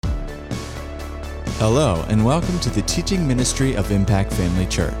Hello, and welcome to the teaching ministry of Impact Family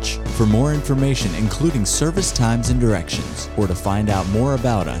Church. For more information, including service times and directions, or to find out more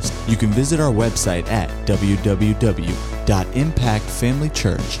about us, you can visit our website at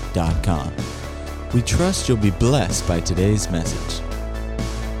www.impactfamilychurch.com. We trust you'll be blessed by today's message.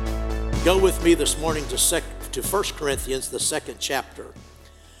 Go with me this morning to 1 Corinthians, the second chapter.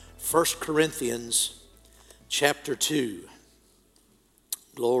 1 Corinthians chapter 2.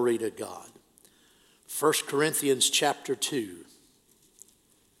 Glory to God. 1 Corinthians chapter 2.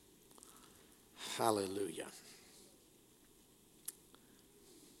 Hallelujah.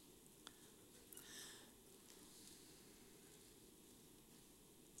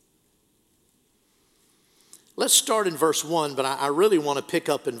 Let's start in verse 1, but I really want to pick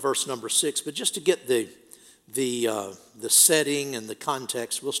up in verse number 6. But just to get the setting and the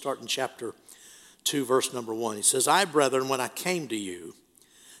context, we'll start in chapter 2, verse number 1. He says, I, brethren, when I came to you,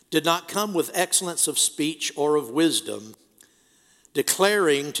 did not come with excellence of speech or of wisdom,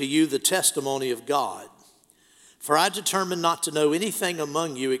 declaring to you the testimony of God. For I determined not to know anything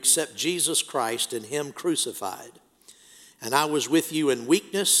among you except Jesus Christ and him crucified. And I was with you in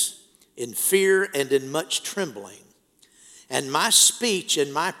weakness, in fear, and in much trembling. And my speech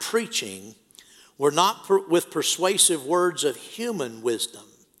and my preaching were not with persuasive words of human wisdom.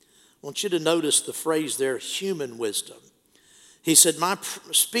 I want you to notice the phrase there, human wisdom. He said, my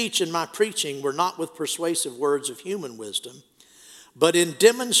speech and my preaching were not with persuasive words of human wisdom, but in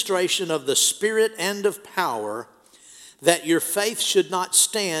demonstration of the Spirit and of power, that your faith should not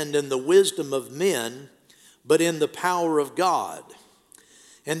stand in the wisdom of men, but in the power of God.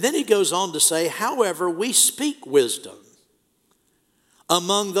 And then he goes on to say, however, we speak wisdom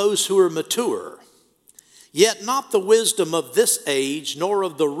among those who are mature, yet not the wisdom of this age, nor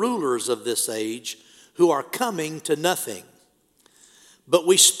of the rulers of this age, who are coming to nothing. But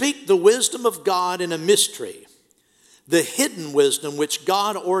we speak the wisdom of God in a mystery, the hidden wisdom which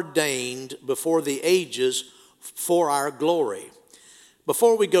God ordained before the ages for our glory.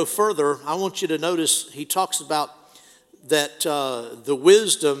 Before we go further, I want you to notice he talks about that the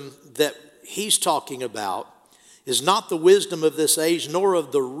wisdom that he's talking about is not the wisdom of this age, nor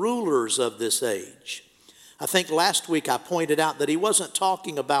of the rulers of this age. I think last week I pointed out that he wasn't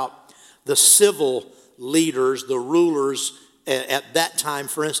talking about the civil leaders, the rulers at that time,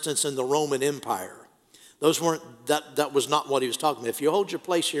 for instance, in the Roman Empire. That was not what he was talking about. If you hold your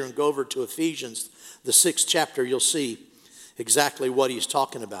place here and go over to Ephesians, the 6th chapter, you'll see exactly what he's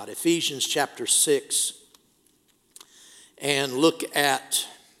talking about. Ephesians chapter 6, and look at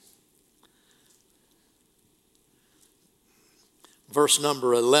verse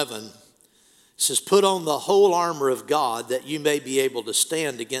number 11. It says, put on the whole armor of God that you may be able to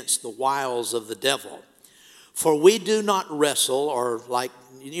stand against the wiles of the devil. For we do not wrestle, or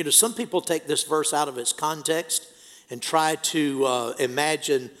some people take this verse out of its context and try to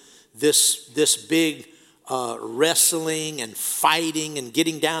imagine this big wrestling and fighting and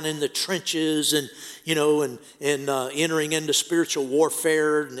getting down in the trenches and entering into spiritual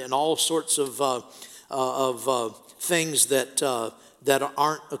warfare and all sorts of things that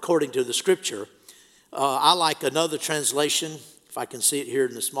aren't according to the Scripture. I like another translation, if I can see it here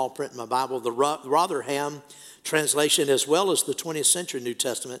in the small print in my Bible, the Rotherham translation, as well as the 20th century New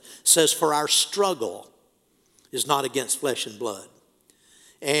Testament, says, for our struggle is not against flesh and blood.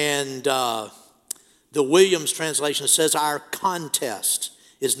 And the Williams translation says, our contest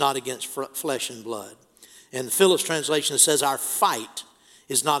is not against flesh and blood. And the Phillips translation says, our fight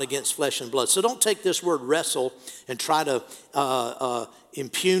is not against flesh and blood. So don't take this word wrestle and try to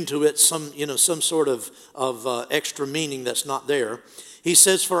impugn to it some sort of extra meaning that's not there. He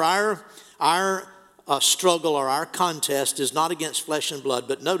says, for our struggle or our contest is not against flesh and blood,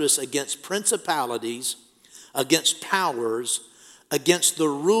 but notice, against principalities, against powers, against the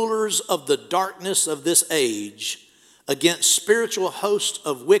rulers of the darkness of this age, against spiritual hosts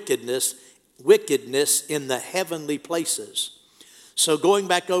of wickedness in the heavenly places. So going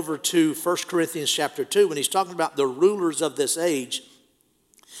back over to 1 Corinthians chapter 2, when he's talking about the rulers of this age,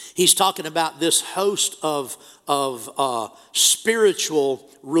 he's talking about this host of spiritual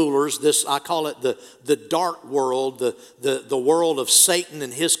rulers. This, I call it the dark world, the world of Satan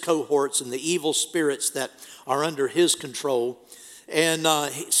and his cohorts and the evil spirits that are under his control. And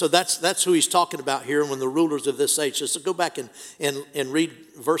so that's who he's talking about here when the rulers of this age. So go back and read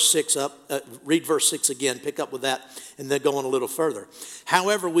verse 6 read verse 6 again, pick up with that, and then go on a little further.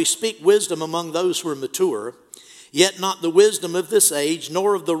 However, we speak wisdom among those who are mature, yet not the wisdom of this age,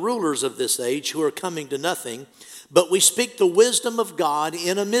 nor of the rulers of this age who are coming to nothing, but we speak the wisdom of God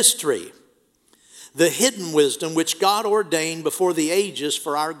in a mystery, the hidden wisdom which God ordained before the ages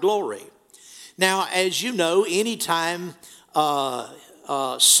for our glory. Now, as you know, anytime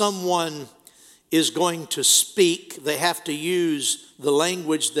someone is going to speak, they have to use the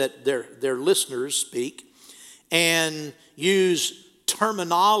language that their listeners speak and use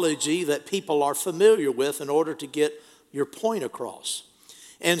terminology that people are familiar with in order to get your point across.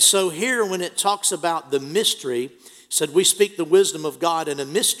 And so here, when it talks about the mystery, it said we speak the wisdom of God in a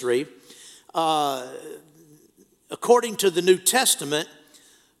mystery. According to the New Testament,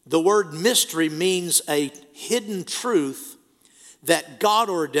 the word mystery means a hidden truth that God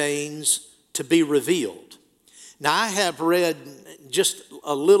ordains to be revealed. Now, I have read just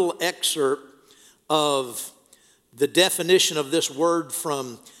a little excerpt of the definition of this word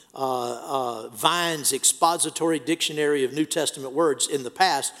from Vine's Expository Dictionary of New Testament Words in the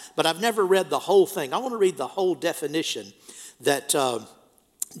past, but I've never read the whole thing. I want to read the whole definition that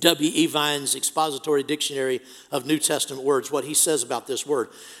W.E. Vine's Expository Dictionary of New Testament Words, what he says about this word.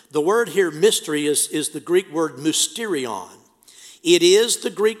 The word here, mystery, is the Greek word mysterion. It is the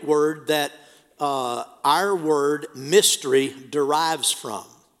Greek word that our word mystery derives from,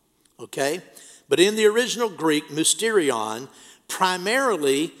 okay? But in the original Greek, mysterion,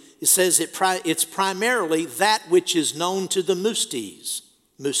 primarily, it says it's primarily that which is known to the mustes,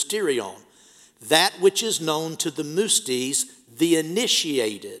 mysterion, that which is known to the mustes, the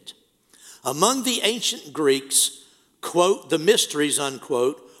initiated. Among the ancient Greeks, quote, the mysteries,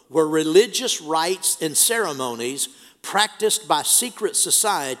 unquote, were religious rites and ceremonies practiced by secret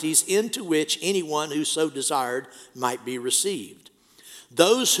societies into which anyone who so desired might be received.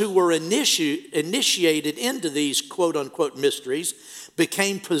 Those who were initiated into these quote-unquote mysteries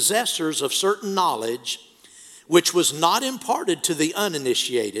became possessors of certain knowledge which was not imparted to the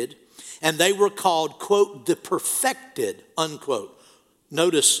uninitiated, and they were called, quote, the perfected, unquote.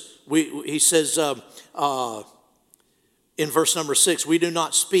 Notice, he says in verse number 6, we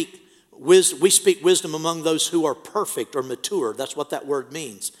speak wisdom among those who are perfect or mature. That's what that word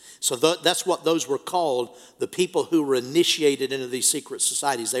means. So that's what those were called, the people who were initiated into these secret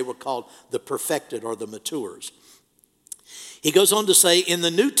societies. They were called the perfected or the matures. He goes on to say, in the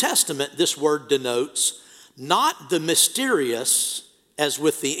New Testament, this word denotes not the mysterious, as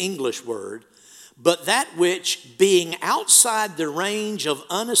with the English word, but that which, being outside the range of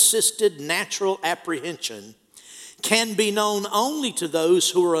unassisted natural apprehension, can be known only to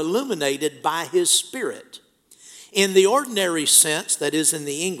those who are illuminated by his Spirit. In the ordinary sense, that is in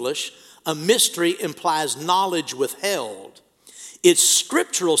the English, a mystery implies knowledge withheld. Its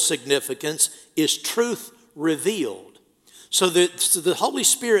scriptural significance is truth revealed. So the Holy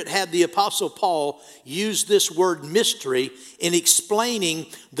Spirit had the Apostle Paul use this word mystery in explaining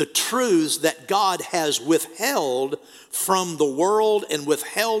the truths that God has withheld from the world and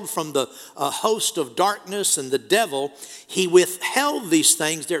withheld from the host of darkness and the devil. He withheld these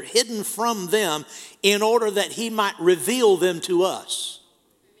things. They're hidden from them in order that he might reveal them to us.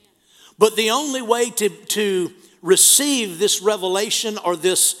 But the only way to receive this revelation or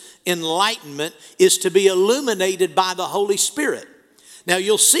this enlightenment is to be illuminated by the Holy Spirit. Now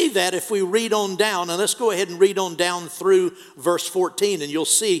you'll see that if we read on down, and let's go ahead and read on down through verse 14, and you'll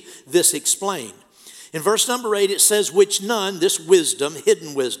see this explained. In verse number 8 it says, which none, this wisdom,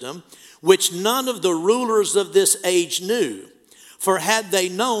 hidden wisdom, which none of the rulers of this age knew. For had they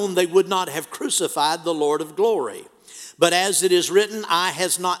known, they would not have crucified the Lord of glory. But as it is written, eye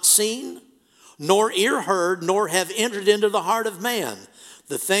has not seen, nor ear heard, nor have entered into the heart of man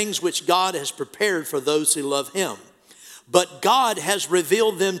the things which God has prepared for those who love him. But God has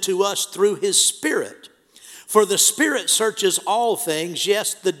revealed them to us through his Spirit. For the Spirit searches all things,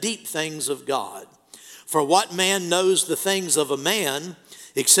 yes, the deep things of God. For what man knows the things of a man,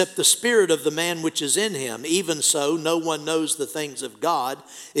 except the spirit of the man which is in him? Even so, no one knows the things of God,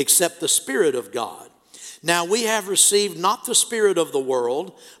 except the Spirit of God. Now we have received not the spirit of the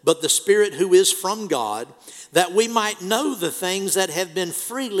world, but the Spirit who is from God, that we might know the things that have been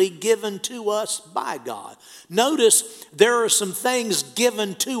freely given to us by God. Notice there are some things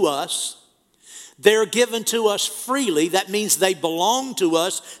given to us. They're given to us freely. That means they belong to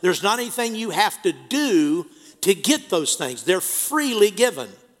us. There's not anything you have to do to get those things. They're freely given.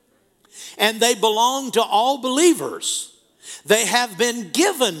 And they belong to all believers. They have been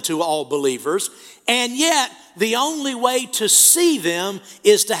given to all believers, and yet the only way to see them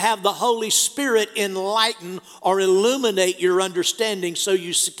is to have the Holy Spirit enlighten or illuminate your understanding so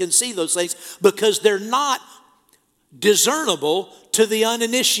you can see those things, because they're not discernible to the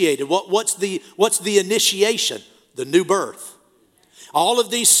uninitiated. What's the initiation? The new birth. All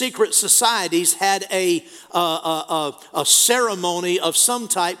of these secret societies had a ceremony of some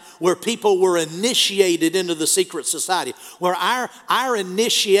type where people were initiated into the secret society. Where our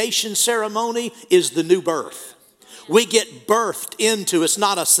initiation ceremony is the new birth. We get birthed into, it's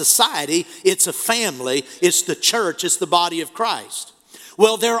not a society, it's a family, it's the church, it's the body of Christ.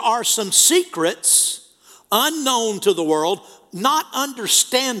 Well, there are some secrets unknown to the world, not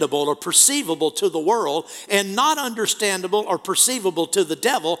understandable or perceivable to the world, and not understandable or perceivable to the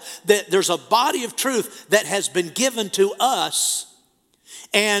devil, that there's a body of truth that has been given to us,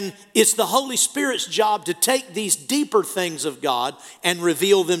 and it's the Holy Spirit's job to take these deeper things of God and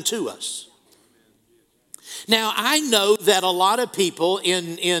reveal them to us. Now, I know that a lot of people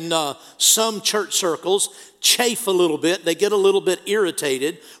in some church circles chafe a little bit. They get a little bit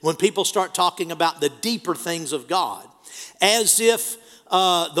irritated when people start talking about the deeper things of God, as if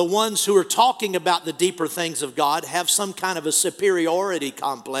the ones who are talking about the deeper things of God have some kind of a superiority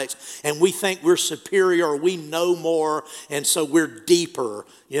complex, and we think we're superior, we know more, and so we're deeper,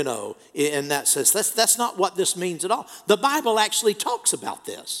 in that sense. That's not what this means at all. The Bible actually talks about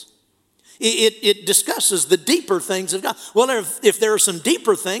this. It discusses the deeper things of God. Well, if there are some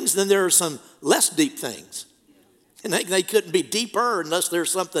deeper things, then there are some less deep things. And they couldn't be deeper unless there's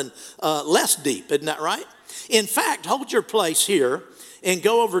something less deep. Isn't that right? In fact, hold your place here and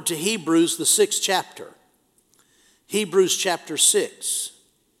go over to Hebrews, the 6th chapter. Hebrews chapter 6.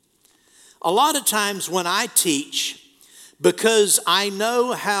 A lot of times when I teach, because I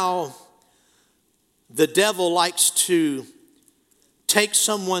know how the devil likes to take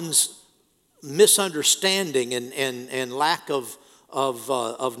someone's misunderstanding and lack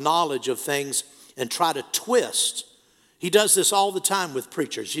of knowledge of things and try to twist. He does this all the time with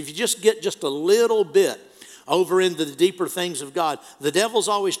preachers. If you just get just a little bit over into the deeper things of God, the devil's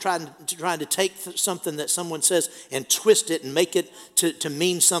always trying to take something that someone says and twist it and make it to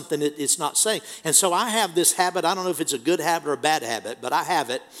mean something it's not saying. And so I have this habit. I don't know if it's a good habit or a bad habit, but I have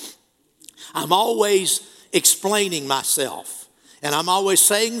it. I'm always explaining myself. And I'm always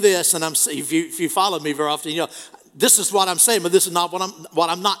saying this, and if you follow me very often, this is what I'm saying, but this is not what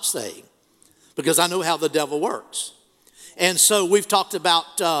I'm not saying, because I know how the devil works. And so we've talked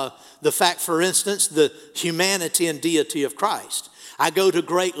about the fact, for instance, the humanity and deity of Christ. I go to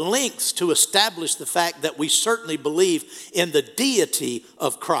great lengths to establish the fact that we certainly believe in the deity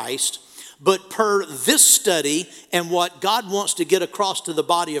of Christ, but per this study and what God wants to get across to the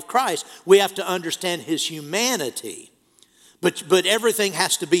body of Christ, we have to understand his humanity. But everything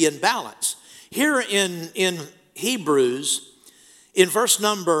has to be in balance. Here in Hebrews, in verse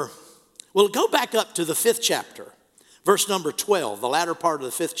number, go back up to the 5th chapter, verse number 12, the latter part of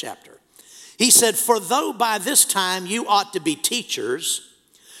the 5th chapter. He said, "For though by this time you ought to be teachers,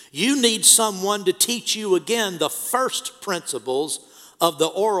 you need someone to teach you again the first principles of the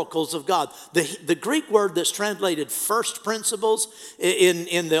oracles of God." The Greek word that's translated first principles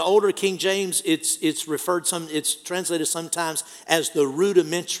in the older King James, it's translated sometimes as the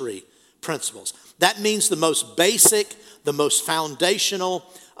rudimentary principles. That means the most basic, the most foundational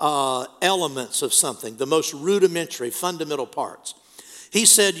elements of something, the most rudimentary, fundamental parts. He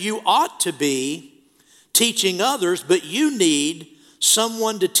said, you ought to be teaching others, but you need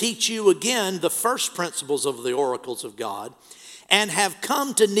someone to teach you again the first principles of the oracles of God, and have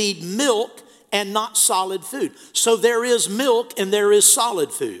come to need milk and not solid food. So there is milk and there is solid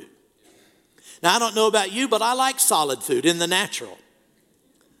food. Now, I don't know about you, but I like solid food in the natural.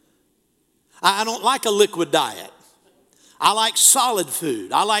 I don't like a liquid diet. I like solid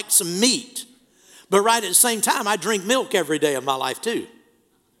food. I like some meat. But right at the same time, I drink milk every day of my life too.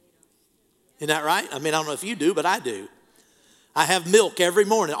 Isn't that right? I mean, I don't know if you do, but I do. I have milk every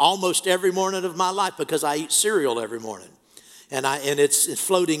morning, almost every morning of my life, because I eat cereal every morning. And it's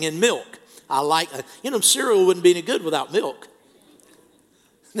floating in milk. I like, cereal wouldn't be any good without milk.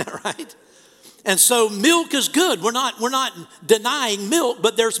 Isn't that right? And so milk is good. We're not denying milk,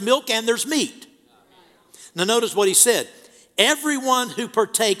 but there's milk and there's meat. Now notice what he said. Everyone who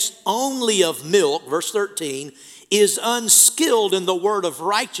partakes only of milk, verse 13, is unskilled in the word of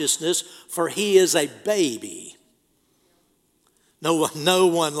righteousness, for he is a baby. No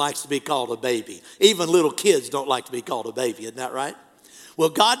one likes to be called a baby. Even little kids don't like to be called a baby. Isn't that right? Well,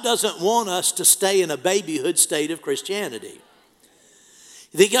 God doesn't want us to stay in a babyhood state of Christianity.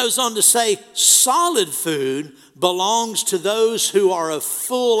 He goes on to say, solid food belongs to those who are of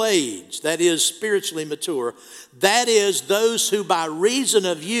full age, that is, spiritually mature. That is, those who by reason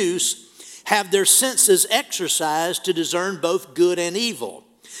of use have their senses exercised to discern both good and evil.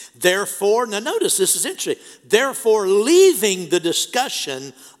 Therefore, now notice this is interesting. Therefore, leaving the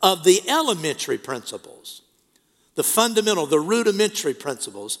discussion of the elementary principles. the fundamental, the rudimentary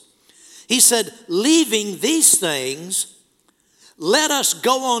principles. He said, leaving these things, let us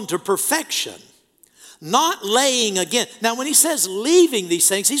go on to perfection, not laying again. Now, when he says leaving these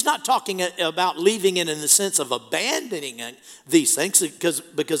things, he's not talking about leaving it in the sense of abandoning these things,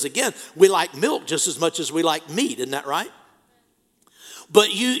 because again, we like milk just as much as we like meat, isn't that right?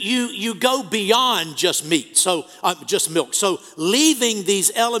 But you go beyond just meat, so just milk. So leaving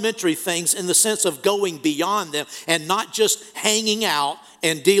these elementary things in the sense of going beyond them and not just hanging out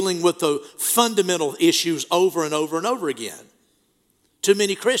and dealing with the fundamental issues over and over and over again. Too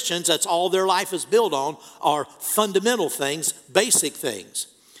many Christians, that's all their life is built on, are fundamental things, basic things.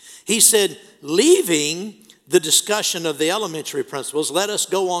 He said, leaving the discussion of the elementary principles, let us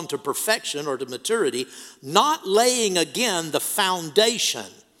go on to perfection or to maturity, not laying again the foundation.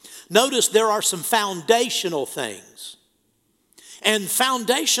 Notice there are some foundational things. And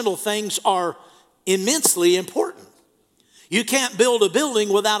foundational things are immensely important. You can't build a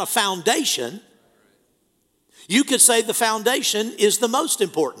building without a foundation. You could say the foundation is the most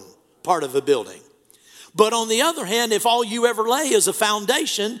important part of a building. But on the other hand, if all you ever lay is a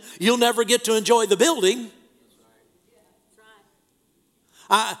foundation, you'll never get to enjoy the building.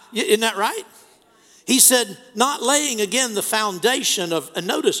 Isn't that right? He said, not laying again the foundation of, and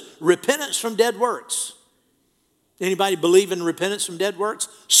notice, repentance from dead works. Anybody believe in repentance from dead works?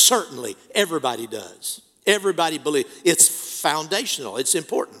 Certainly, everybody does. Everybody believes. It's foundational. It's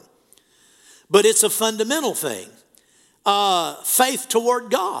important. But it's a fundamental thing. Faith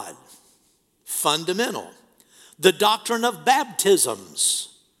toward God, fundamental. The doctrine of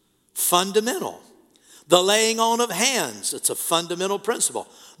baptisms, fundamental. The laying on of hands, it's a fundamental principle.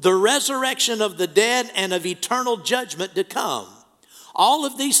 The resurrection of the dead and of eternal judgment to come. All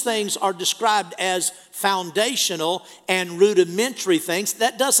of these things are described as foundational and rudimentary things.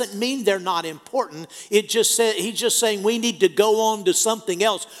 That doesn't mean they're not important. He's just saying we need to go on to something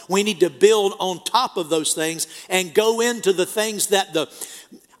else. We need to build on top of those things and go into the things that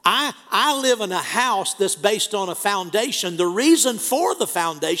I live in a house that's based on a foundation. The reason for the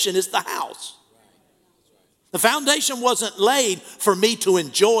foundation is the house. The foundation wasn't laid for me to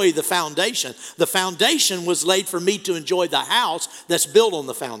enjoy the foundation. The foundation was laid for me to enjoy the house that's built on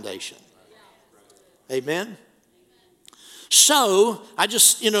the foundation. Amen? So, I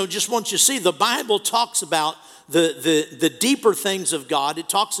just want you to see, the Bible talks about the deeper things of God. It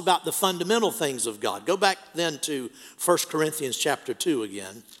talks about the fundamental things of God. Go back then to 1 Corinthians chapter 2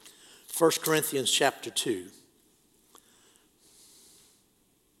 again. 1 Corinthians chapter 2.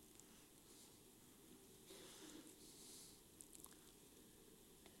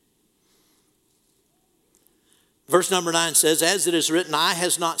 Verse number 9 says, as it is written, eye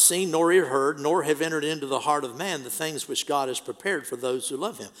has not seen, nor ear heard, nor have entered into the heart of man the things which God has prepared for those who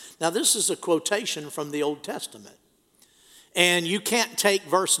love him. Now this is a quotation from the Old Testament. And you can't take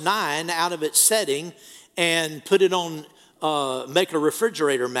verse 9 out of its setting and put it on, make a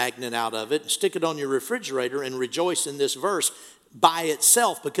refrigerator magnet out of it, and stick it on your refrigerator and rejoice in this verse by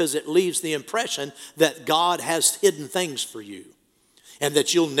itself, because it leaves the impression that God has hidden things for you. And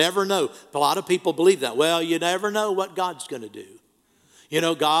that you'll never know. A lot of people believe that. Well, you never know what God's going to do. You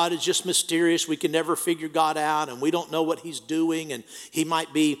know, God is just mysterious. We can never figure God out, and we don't know what he's doing. And he might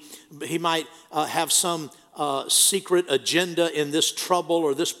have some secret agenda in this trouble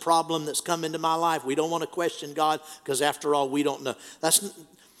or this problem that's come into my life. We don't want to question God, because after all, we don't know.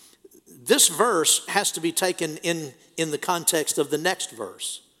 This verse has to be taken in the context of the next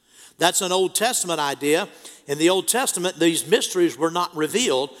verse. That's an Old Testament idea. In the Old Testament, these mysteries were not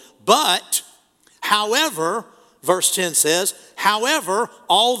revealed. But, however, verse 10 says, however,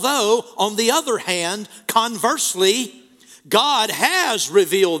 although, on the other hand, conversely, God has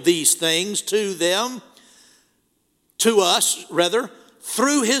revealed these things to us,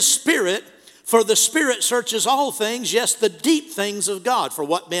 through his Spirit. For the Spirit searches all things, yes, the deep things of God. For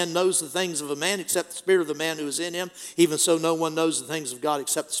what man knows the things of a man except the spirit of the man who is in him? Even so, no one knows the things of God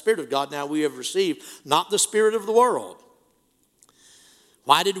except the Spirit of God. Now we have received not the spirit of the world.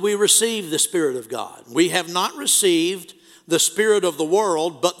 Why did we receive the Spirit of God? We have not received the spirit of the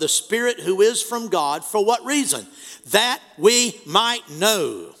world, but the Spirit who is from God. For what reason? That we might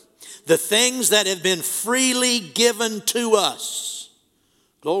know the things that have been freely given to us.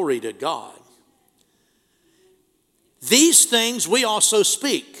 Glory to God. These things we also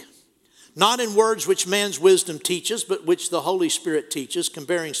speak, not in words which man's wisdom teaches, but which the Holy Spirit teaches,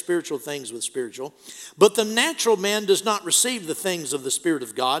 comparing spiritual things with spiritual. But the natural man does not receive the things of the Spirit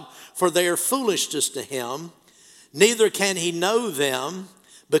of God, for they are foolishness to him, neither can he know them,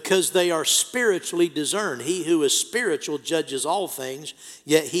 because they are spiritually discerned. He who is spiritual judges all things,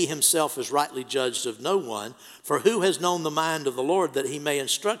 yet he himself is rightly judged of no one. For who has known the mind of the Lord that he may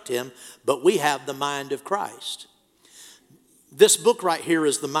instruct him? But we have the mind of Christ. This book right here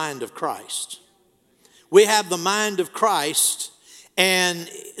is the mind of Christ. We have the mind of Christ, and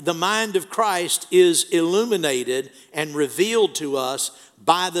the mind of Christ is illuminated and revealed to us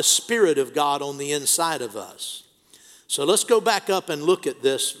by the Spirit of God on the inside of us. So let's go back up and look at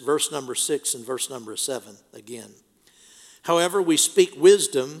this, verse number 6 and verse number 7 again. However, we speak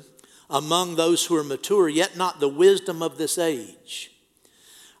wisdom among those who are mature, yet not the wisdom of this age.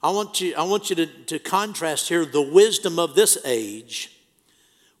 I want you to contrast here the wisdom of this age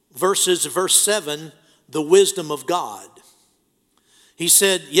versus verse 7, the wisdom of God. He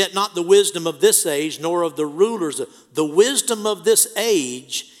said, yet not the wisdom of this age, nor of the rulers. The wisdom of this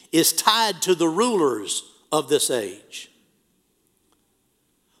age is tied to the rulers of this age.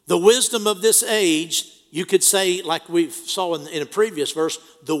 The wisdom of this age, you could say, like we saw in a previous verse,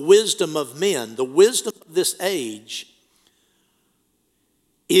 the wisdom of men. The wisdom of this age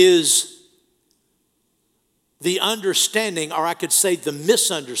is the understanding, or I could say the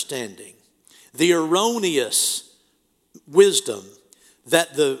misunderstanding, the erroneous wisdom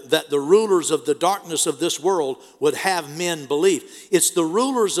that the rulers of the darkness of this world would have men believe. It's the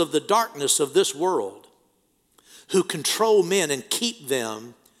rulers of the darkness of this world who control men and keep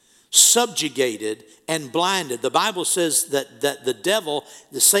them subjugated and blinded. The Bible says that the devil,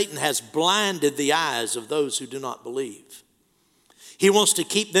 Satan, has blinded the eyes of those who do not believe. He wants to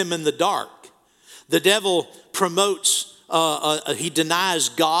keep them in the dark. The devil promotes, he denies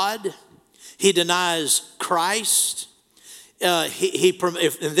God. He denies Christ. And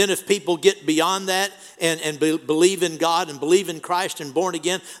then if people get beyond that and believe in God and believe in Christ and born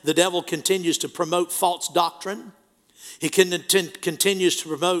again, the devil continues to promote false doctrine. He continues to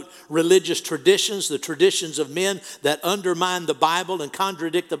promote religious traditions, the traditions of men that undermine the Bible and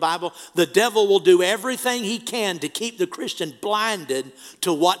contradict the Bible. The devil will do everything he can to keep the Christian blinded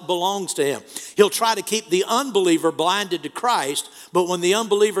to what belongs to him. He'll try to keep the unbeliever blinded to Christ, but when the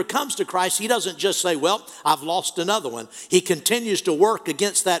unbeliever comes to Christ, he doesn't just say, well, I've lost another one. He continues to work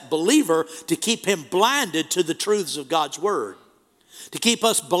against that believer to keep him blinded to the truths of God's word, to keep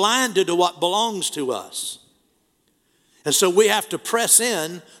us blinded to what belongs to us. And so we have to press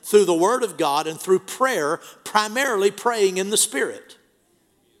in through the Word of God and through prayer, primarily praying in the Spirit.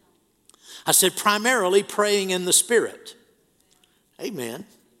 I said primarily praying in the Spirit. Amen.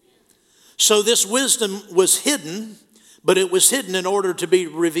 So this wisdom was hidden, but it was hidden in order to be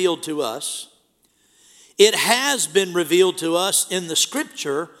revealed to us. It has been revealed to us in the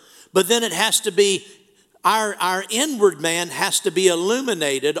Scripture, but then it has to be Our inward man has to be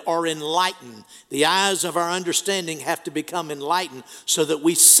illuminated or enlightened. The eyes of our understanding have to become enlightened so that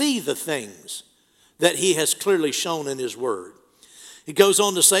we see the things that he has clearly shown in his word. He goes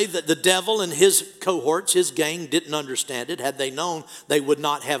on to say that the devil and his cohorts, his gang, didn't understand it. Had they known, they would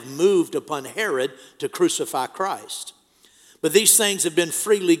not have moved upon Herod to crucify Christ. But these things have been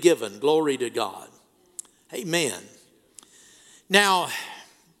freely given. Glory to God. Amen. Now,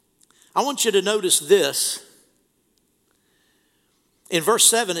 I want you to notice this. In verse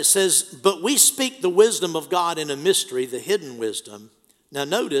 7 it says, but we speak the wisdom of God in a mystery, the hidden wisdom. Now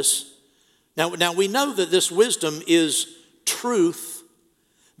notice, now we know that this wisdom is truth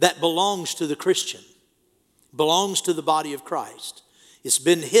that belongs to the Christian, belongs to the body of Christ. It's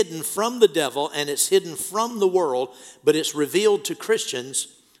been hidden from the devil and it's hidden from the world, but it's revealed to Christians,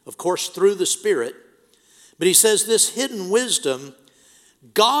 of course, through the Spirit. But he says this hidden wisdom,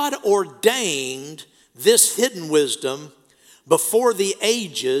 God ordained this hidden wisdom before the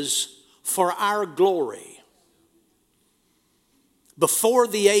ages for our glory. Before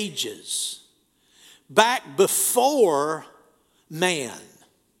the ages. Back before man.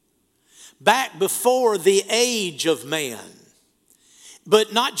 Back before the age of man.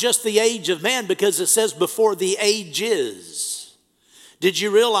 But not just the age of man, because it says before the ages. Did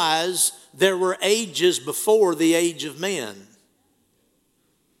you realize there were ages before the age of man?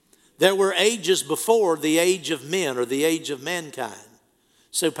 There were ages before the age of men or the age of mankind.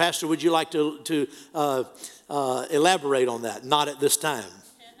 So, Pastor, would you like to elaborate on that? Not at this time.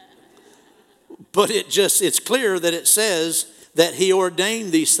 But it's clear that it says that he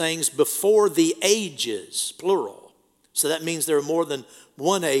ordained these things before the ages, plural. So that means there are more than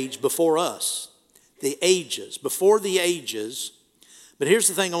one age before us. The ages, before the ages. But here's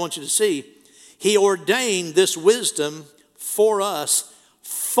the thing I want you to see. He ordained this wisdom for us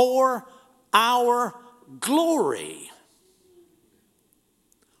for our glory.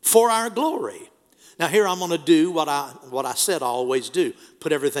 For our glory. Now here I'm going to do what I said I always do.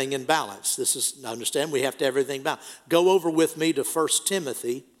 Put everything in balance. Understand, we have to have everything balanced. Go over with me to 1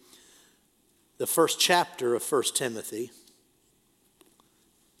 Timothy, the first chapter of 1 Timothy.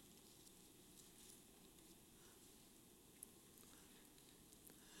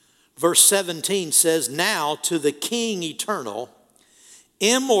 Verse 17 says, now to the King eternal,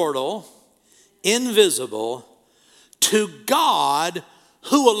 immortal, invisible, to God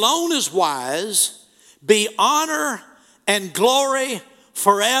who alone is wise, be honor and glory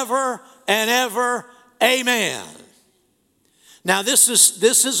forever and ever. Amen. Now this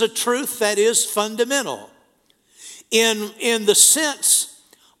is a truth that is fundamental. In the sense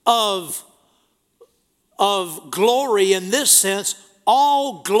of glory, in this sense,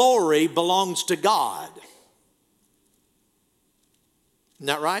 all glory belongs to God. Isn't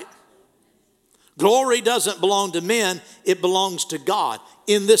that right? Glory doesn't belong to men, it belongs to God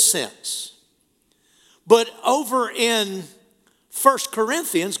in this sense. But over in 1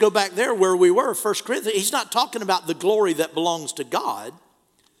 Corinthians, go back there where we were, 1 Corinthians, he's not talking about the glory that belongs to God.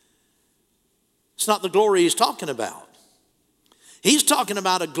 It's not the glory he's talking about. He's talking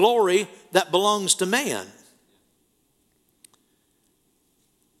about a glory that belongs to man.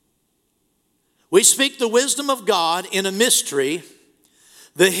 We speak the wisdom of God in a mystery,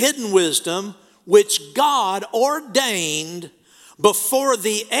 the hidden wisdom which God ordained before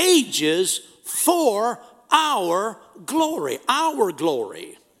the ages for our glory. Our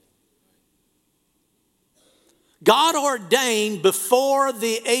glory. God ordained before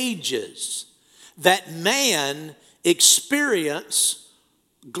the ages that man experience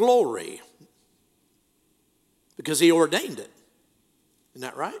glory because he ordained it. Isn't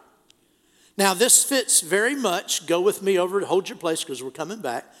that right? Now this fits very much. Go with me over, hold your place because we're coming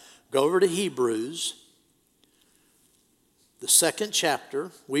back. Go over to Hebrews, the 2nd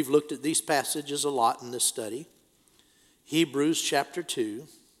chapter. We've looked at these passages a lot in this study. Hebrews chapter 2,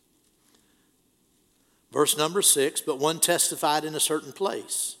 verse number 6. But one testified in a certain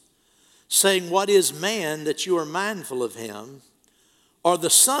place, saying, what is man that you are mindful of him, or the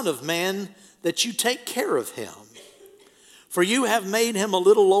son of man that you take care of him? For you have made him a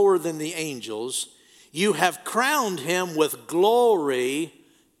little lower than the angels. You have crowned him with glory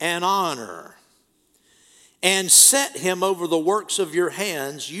and honor, and set him over the works of your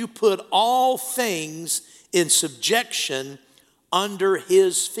hands. You put all things in subjection under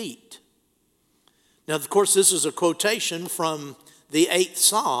his feet. Now, of course, this is a quotation from the 8th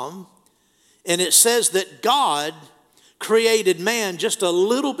Psalm, and it says that God created man just a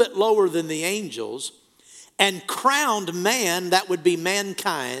little bit lower than the angels and crowned man, that would be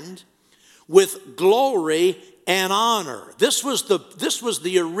mankind, with glory and honor. This was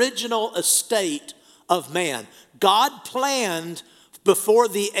the original estate of man. God planned before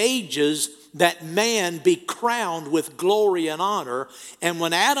the ages that man be crowned with glory and honor. And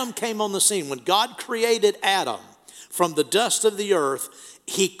when Adam came on the scene, when God created Adam from the dust of the earth,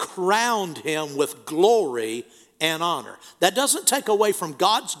 he crowned him with glory and honor. That doesn't take away from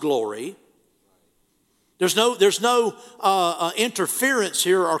God's glory. There's no interference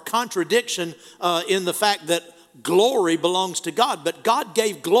here or contradiction in the fact that glory belongs to God. But God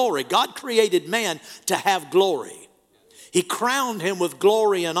gave glory. God created man to have glory. He crowned him with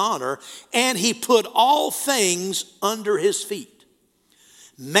glory and honor, and he put all things under his feet.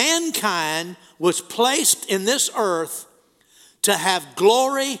 Mankind was placed in this earth to have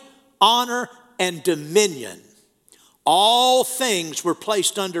glory, honor, and dominion. All things were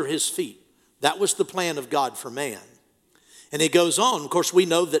placed under his feet. That was the plan of God for man. And it goes on. Of course, we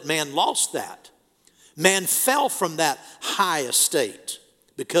know that man lost that. Man fell from that high estate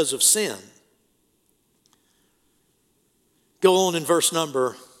because of sin. Go on in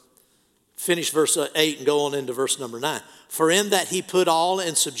finish verse 8 and go on into verse number 9. For in that he put all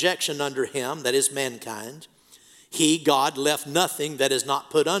in subjection under him, that is mankind, he, God, left nothing that is not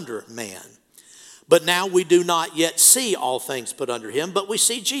put under man. But now we do not yet see all things put under him, but we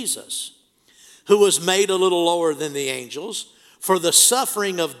see Jesus, who was made a little lower than the angels, for the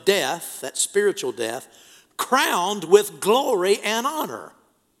suffering of death, that spiritual death, crowned with glory and honor.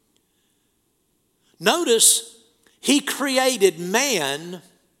 Notice, he created man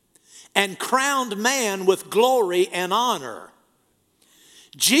and crowned man with glory and honor.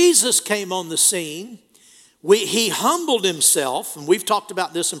 Jesus came on the scene. He humbled himself, and we've talked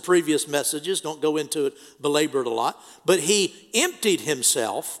about this in previous messages. Don't go into it, belabor it a lot. But he emptied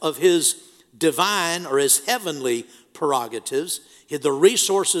himself of his divine or his heavenly prerogatives, the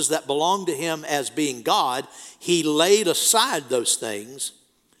resources that belong to him as being God. He laid aside those things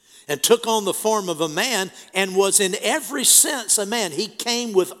and took on the form of a man and was in every sense a man. He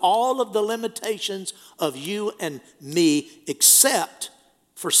came with all of the limitations of you and me except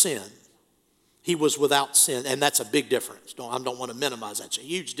for sin. He was without sin, and that's a big difference. I don't want to minimize that. It's a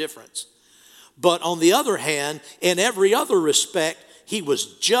huge difference. But on the other hand, in every other respect, he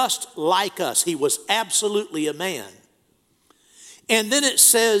was just like us. He was absolutely a man. And then it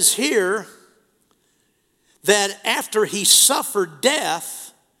says here that after he suffered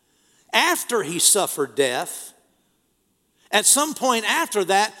death, at some point after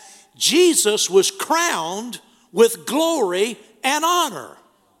that, Jesus was crowned with glory and honor.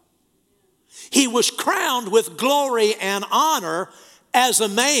 He was crowned with glory and honor as a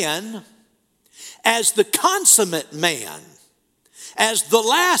man, as the consummate man, as the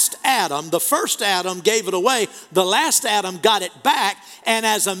last Adam. The first Adam gave it away. The last Adam got it back. And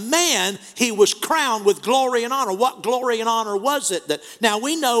as a man, he was crowned with glory and honor. What glory and honor was it? Now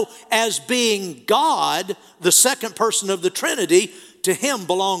we know as being God, the second person of the Trinity, to him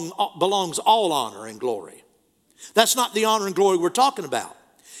belongs all honor and glory. That's not the honor and glory we're talking about.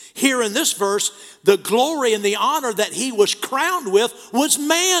 Here in this verse, the glory and the honor that he was crowned with was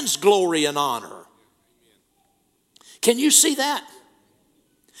man's glory and honor. Can you see that?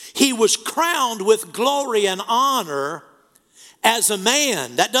 He was crowned with glory and honor as a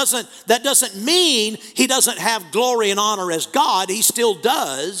man. That doesn't mean he doesn't have glory and honor as God. He still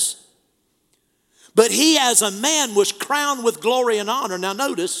does. But he as a man was crowned with glory and honor. Now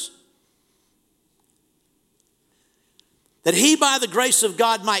notice that he by the grace of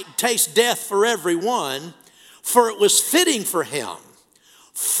God might taste death for everyone, for it was fitting for him,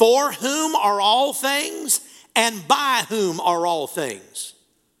 for whom are all things and by whom are all things.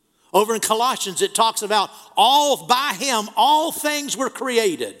 Over in Colossians, it talks about by him, all things were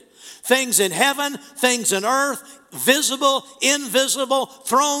created. Things in heaven, things in earth, visible, invisible,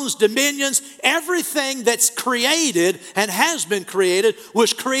 thrones, dominions, everything that's created and has been created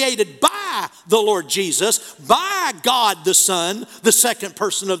was created by the Lord Jesus, by God the Son, the second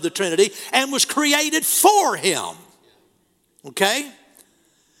person of the Trinity, and was created for him. Okay?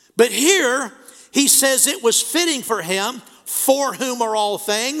 But here, he says it was fitting for him, for whom are all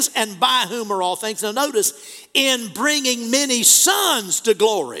things and by whom are all things. Now notice, in bringing many sons to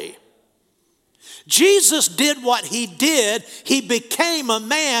glory. Jesus did what he did. He became a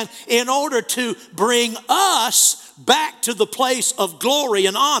man in order to bring us back to the place of glory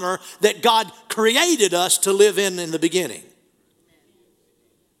and honor that God created us to live in the beginning.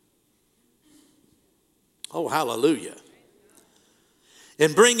 Oh, hallelujah.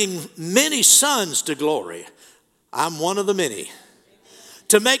 In bringing many sons to glory. I'm one of the many.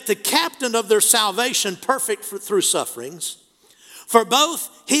 To make the captain of their salvation perfect through sufferings. For both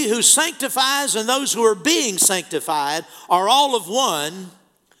he who sanctifies and those who are being sanctified are all of one.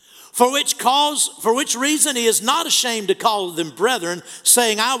 For which reason he is not ashamed to call them brethren,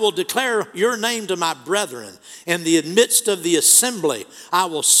 saying, I will declare your name to my brethren. In the midst of the assembly, I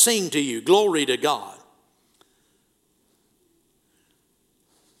will sing to you. Glory to God.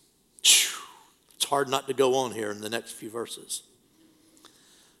 It's hard not to go on here in the next few verses.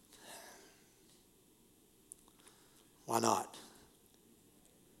 Why not?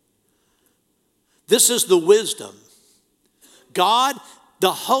 This is the wisdom. God,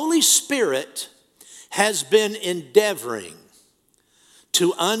 the Holy Spirit, has been endeavoring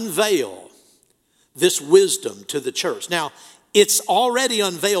to unveil this wisdom to the church. Now, it's already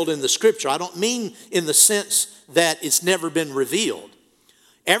unveiled in the Scripture. I don't mean in the sense that it's never been revealed.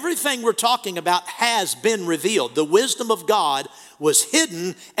 Everything we're talking about has been revealed. The wisdom of God was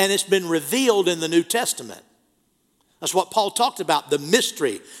hidden and it's been revealed in the New Testament. That's what Paul talked about, the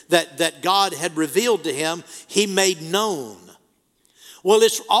mystery that God had revealed to him, he made known. Well,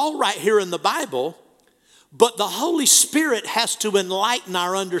 it's all right here in the Bible, but the Holy Spirit has to enlighten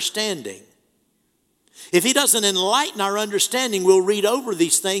our understanding. If he doesn't enlighten our understanding, we'll read over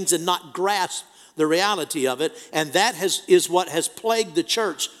these things and not grasp the reality of it, and that is what has plagued the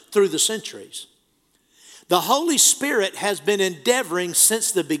church through the centuries. The Holy Spirit has been endeavoring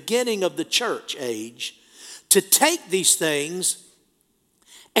since the beginning of the church age to take these things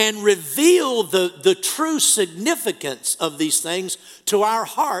and reveal the true significance of these things to our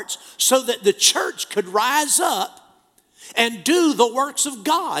hearts so that the church could rise up and do the works of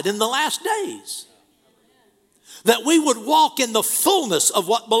God in the last days. That we would walk in the fullness of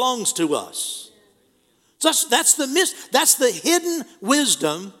what belongs to us. So that's the hidden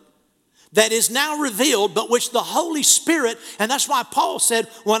wisdom that is now revealed, but which the Holy Spirit, and that's why Paul said,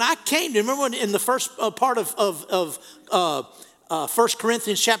 when I came to, remember in the first part of 1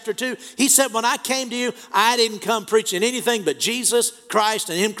 Corinthians chapter 2, he said, when I came to you, I didn't come preaching anything but Jesus Christ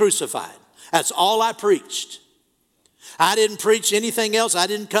and him crucified. That's all I preached. I didn't preach anything else. I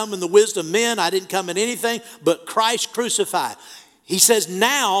didn't come in the wisdom of men. I didn't come in anything but Christ crucified. He says,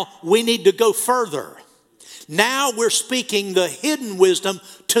 now we need to go further. Now we're speaking the hidden wisdom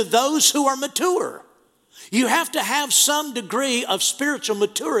to those who are mature. You have to have some degree of spiritual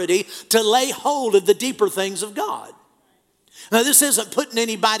maturity to lay hold of the deeper things of God. Now, this isn't putting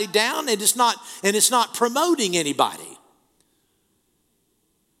anybody down, and it's not promoting anybody.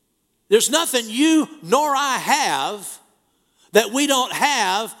 There's nothing you nor I have that we don't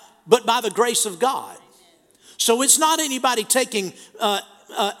have but by the grace of God. So it's not anybody taking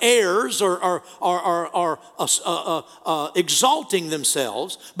airs or exalting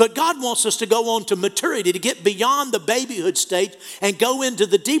themselves, but God wants us to go on to maturity, to get beyond the babyhood stage and go into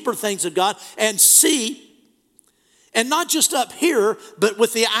the deeper things of God and see. And not just up here, but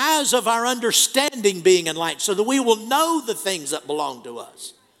with the eyes of our understanding being enlightened, so that we will know the things that belong to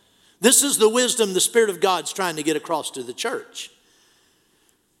us. This is the wisdom the Spirit of God's trying to get across to the church.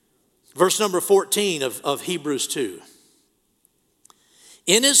 Verse number 14 of Hebrews 2.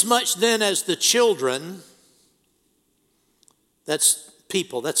 Inasmuch then as the children, that's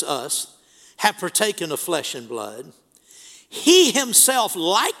people, that's us, have partaken of flesh and blood, he himself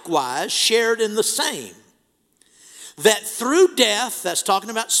likewise shared in the same. That through death, that's talking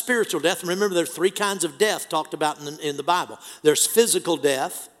about spiritual death. Remember, there are three kinds of death talked about in the Bible. There's physical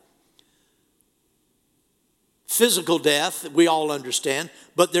death. Physical death, we all understand.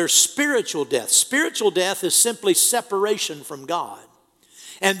 But there's spiritual death. Spiritual death is simply separation from God.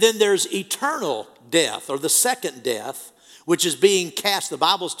 And then there's eternal death, or the second death, which is being cast. The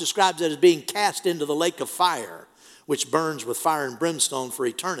Bible describes it as being cast into the lake of fire, which burns with fire and brimstone for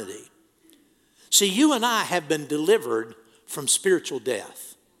eternity. See, you and I have been delivered from spiritual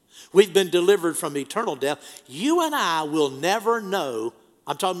death. We've been delivered from eternal death. You and I will never know,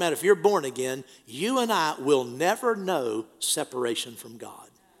 I'm talking about if you're born again, you and I will never know separation from God.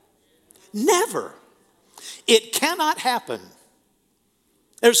 Never. It cannot happen.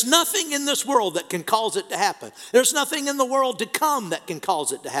 There's nothing in this world that can cause it to happen. There's nothing in the world to come that can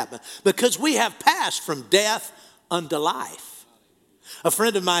cause it to happen, because we have passed from death unto life. A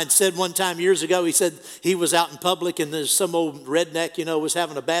friend of mine said one time years ago, he said he was out in public and there's some old redneck, was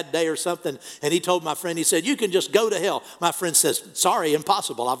having a bad day or something. And he told my friend, he said, you can just go to hell. My friend says, sorry,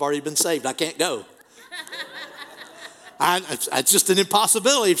 impossible. I've already been saved. I can't go. It's just an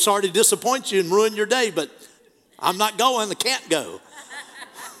impossibility. I'm sorry to disappoint you and ruin your day, but I'm not going. I can't go.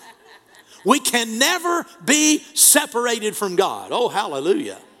 We can never be separated from God. Oh,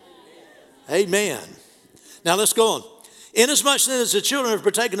 hallelujah. Amen. Now let's go on. Inasmuch then as the children have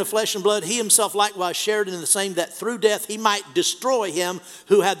partaken of flesh and blood, he himself likewise shared in the same, that through death he might destroy him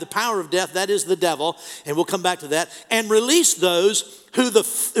who had the power of death, that is the devil, and we'll come back to that, and release those who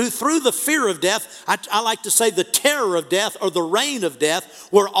through the fear of death, I like to say the terror of death or the reign of death,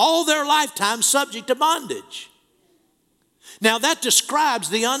 were all their lifetime subject to bondage. Now that describes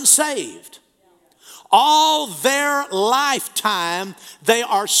the unsaved. All their lifetime they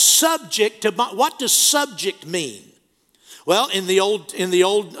are subject to bondage. What does subject mean? Well, in the old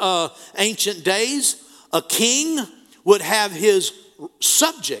ancient days, a king would have his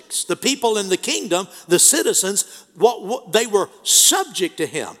subjects, the people in the kingdom, the citizens, what they were subject to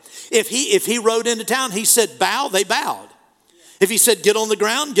him. If he rode into town, he said bow, they bowed. If he said get on the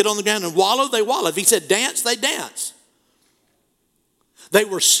ground and wallow, they wallowed. If he said dance, they dance. They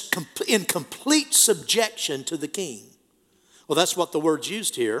were in complete subjection to the king. Well, that's what the word's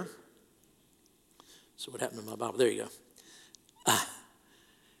used here. So what happened to my Bible? There you go.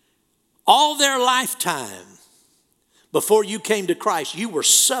 All their lifetime, before you came to Christ, you were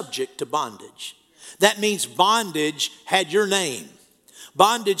subject to bondage. That means bondage had your name.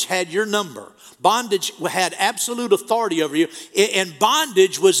 Bondage had your number. Bondage had absolute authority over you. And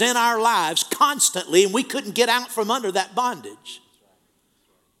bondage was in our lives constantly, and we couldn't get out from under that bondage.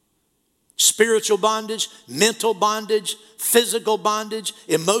 Spiritual bondage, mental bondage, physical bondage,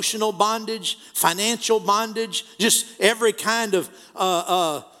 emotional bondage, financial bondage, just every kind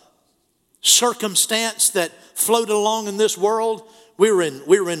of circumstance that floated along in this world, we were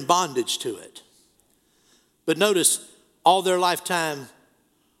in bondage to it. But notice, all their lifetime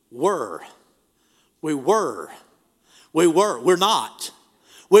we're not.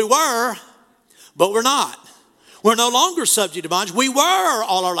 We were, but we're not. We're no longer subject to bondage. We were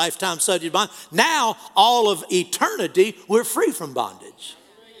all our lifetime subject to bondage. Now, all of eternity, we're free from bondage.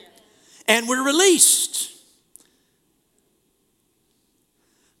 And we're released.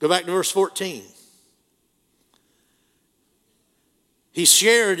 Go back to verse 14. He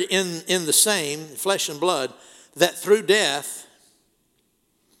shared in the same, flesh and blood, that through death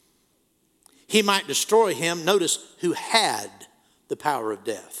he might destroy him, notice, who had the power of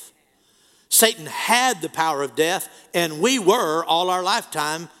death. Satan had the power of death, and we were all our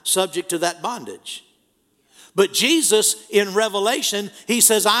lifetime subject to that bondage. But Jesus, in Revelation, he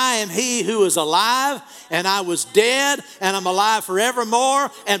says, I am he who is alive, and I was dead, and I'm alive forevermore.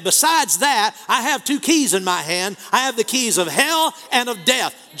 And besides that, I have two keys in my hand. I have the keys of hell and of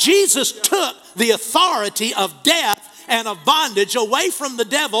death. Jesus took the authority of death and of bondage away from the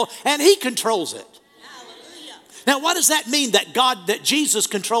devil, and he controls it. Hallelujah. Now, what does that mean, that Jesus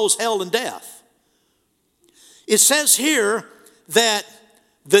controls hell and death? It says here that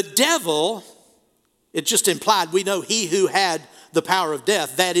the devil, it just implied, we know he who had the power of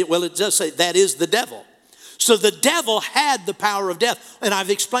death, it does say that is the devil. So the devil had the power of death. And I've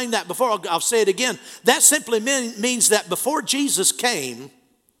explained that before, I'll say it again. That simply means that before Jesus came,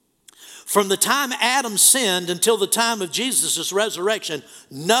 from the time Adam sinned until the time of Jesus' resurrection,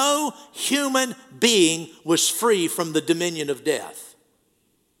 no human being was free from the dominion of death.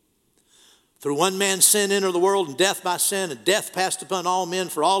 Through one man's sin entered the world, and death by sin, and death passed upon all men,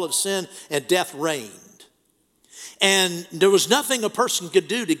 for all have sinned, and death reigned. And there was nothing a person could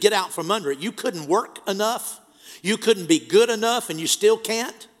do to get out from under it. You couldn't work enough. You couldn't be good enough, and you still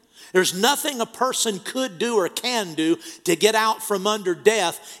can't. There's nothing a person could do or can do to get out from under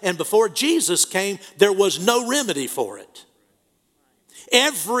death. And before Jesus came, there was no remedy for it.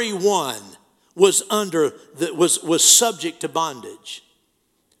 Everyone was subject to bondage.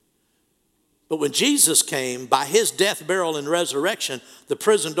 But when Jesus came, by his death, burial, and resurrection, the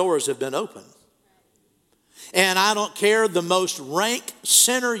prison doors have been opened. And I don't care, the most rank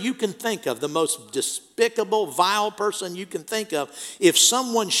sinner you can think of, the most despicable, vile person you can think of, if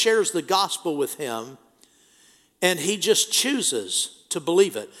someone shares the gospel with him and he just chooses to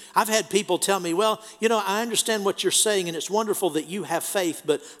believe it. I've had people tell me, well, I understand what you're saying and it's wonderful that you have faith,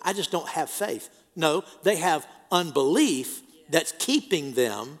 but I just don't have faith. No, they have unbelief that's keeping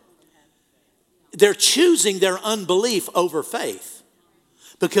them. They're choosing their unbelief over faith,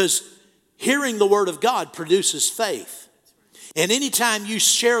 because hearing the word of God produces faith. And anytime you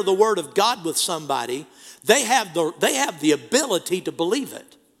share the word of God with somebody, they have the ability to believe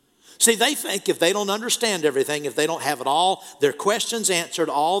it. See, they think if they don't understand everything, if they don't have it all, their questions answered,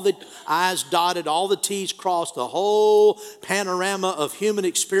 all the I's dotted, all the T's crossed, the whole panorama of human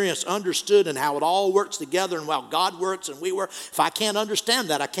experience understood and how it all works together and how God works and we work. If I can't understand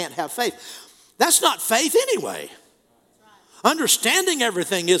that, I can't have faith. That's not faith anyway. Understanding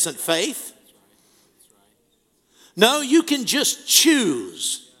everything isn't faith. No, you can just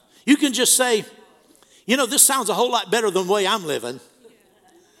choose. You can just say, this sounds a whole lot better than the way I'm living.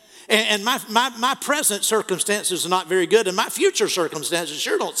 And my present circumstances are not very good, and my future circumstances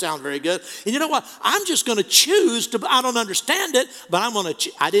sure don't sound very good. And you know what? I'm just going to choose to, I don't understand it, but I'm going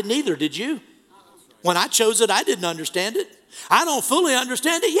to, I didn't either, did you? When I chose it, I didn't understand it. I don't fully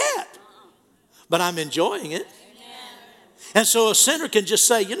understand it yet, but I'm enjoying it. And so a sinner can just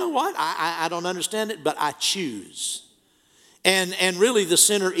say, you know what, I don't understand it, but I choose. And really the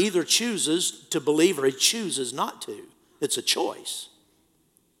sinner either chooses to believe or he chooses not to. It's a choice.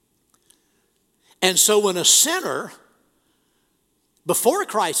 And so when a sinner, before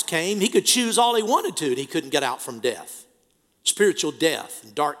Christ came, he could choose all he wanted to, and he couldn't get out from death. Spiritual death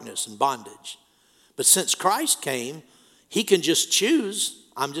and darkness and bondage. But since Christ came, he can just choose,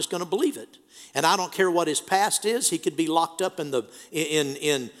 I'm just going to believe it. And I don't care what his past is. He could be locked up on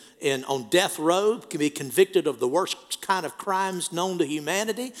death row, can be convicted of the worst kind of crimes known to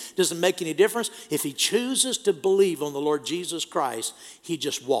humanity. Doesn't make any difference. If he chooses to believe on the Lord Jesus Christ, he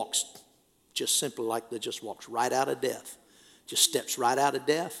just walks, just simply like that, just walks right out of death. Just steps right out of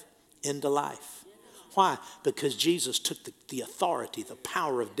death into life. Why? Because Jesus took the authority, the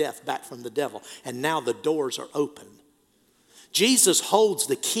power of death back from the devil. And now the doors are open. Jesus holds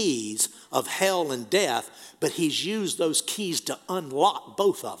the keys of hell and death, but he's used those keys to unlock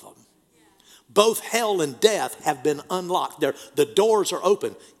both of them. Both hell and death have been unlocked. The doors are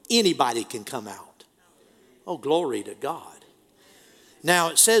open. Anybody can come out. Oh, glory to God. Now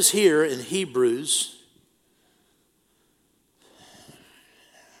it says here in Hebrews,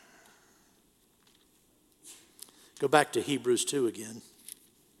 go back to Hebrews 2 again.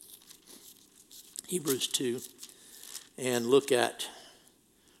 Hebrews 2. And look at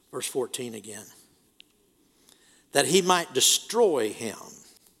verse 14 again. That he might destroy him.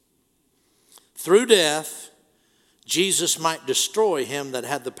 Through death, Jesus might destroy him that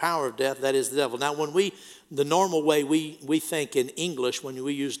had the power of death, that is the devil. Now, the normal way we think in English, when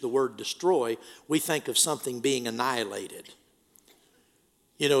we use the word destroy, we think of something being annihilated.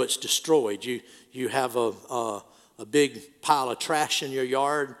 it's destroyed. You have a big pile of trash in your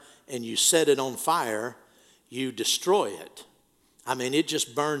yard and you set it on fire, you destroy it. I mean, it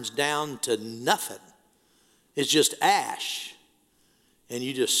just burns down to nothing. It's just ash. And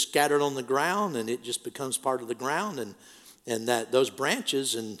you just scatter it on the ground and it just becomes part of the ground. And that those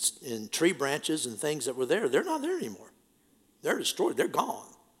branches and tree branches and things that were there, they're not there anymore. They're destroyed. They're gone.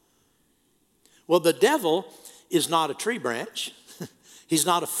 Well, the devil is not a tree branch. He's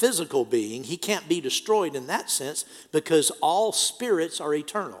not a physical being. He can't be destroyed in that sense because all spirits are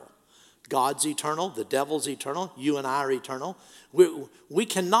eternal. God's eternal. The devil's eternal. You and I are eternal. We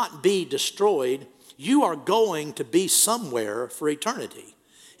cannot be destroyed. You are going to be somewhere for eternity.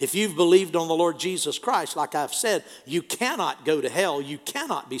 If you've believed on the Lord Jesus Christ, like I've said, you cannot go to hell. You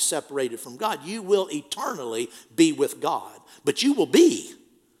cannot be separated from God. You will eternally be with God. But you will be.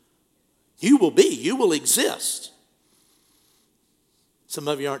 You will be. You will exist. Some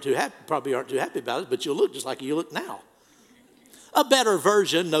of you probably aren't too happy about it, but you'll look just like you look now. A better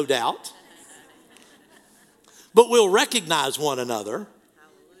version, no doubt. But we'll recognize one another.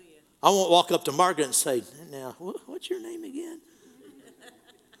 I won't walk up to Margaret and say, now, what's your name again?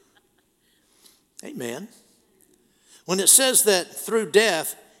 Amen. When it says that through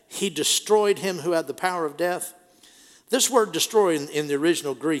death, he destroyed him who had the power of death, this word destroy in the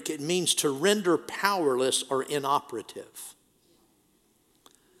original Greek, it means to render powerless or inoperative.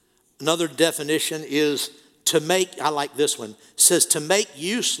 Another definition is to make, I like this one, says to make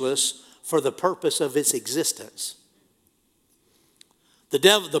useless for the purpose of its existence.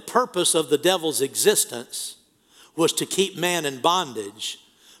 The purpose of the devil's existence was to keep man in bondage,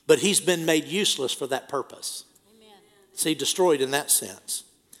 but he's been made useless for that purpose. Amen. See, destroyed in that sense.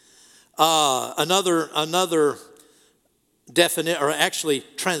 Another definite, or actually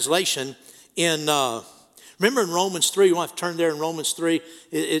translation in, remember in Romans 3, you want to turn there in Romans 3,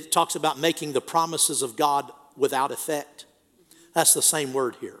 it talks about making the promises of God without effect. That's the same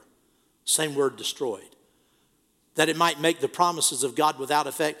word here. Same word, destroyed. That it might make the promises of God without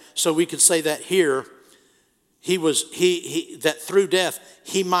effect. So we could say that here, that through death,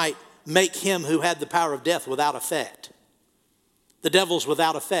 he might make him who had the power of death without effect. The devil's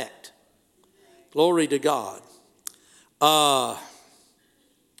without effect. Glory to God.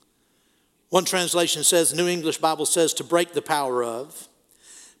 One translation says, New English Bible says to break the power of.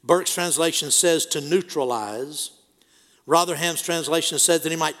 Burke's translation says to neutralize. Rotherham's translation says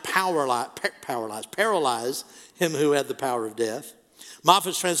that he might paralyze him who had the power of death.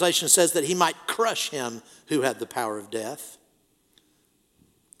 Moffat's translation says that he might crush him who had the power of death.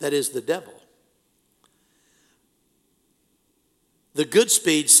 That is the devil. The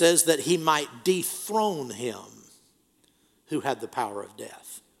Goodspeed says that he might dethrone him who had the power of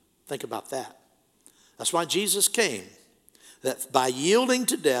death. Think about that. That's why Jesus came. That by yielding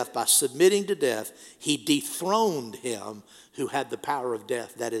to death, by submitting to death, he dethroned him who had the power of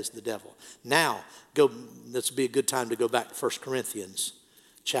death, that is the devil. Now, this would be a good time to go back to 1 Corinthians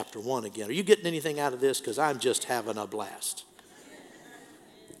chapter 1 again. Are you getting anything out of this? Because I'm just having a blast.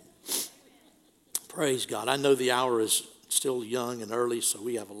 Praise God. I know the hour is still young and early, so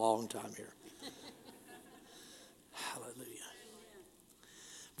we have a long time here. Hallelujah.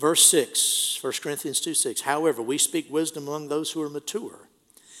 Verse 6, 1 Corinthians 2:6. However, we speak wisdom among those who are mature,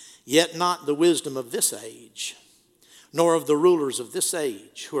 yet not the wisdom of this age, nor of the rulers of this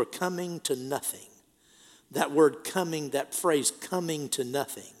age who are coming to nothing. That word coming, that phrase coming to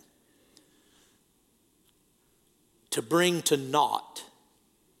nothing. To bring to naught.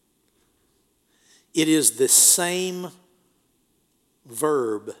 It is the same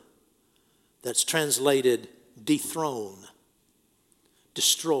verb that's translated dethrone,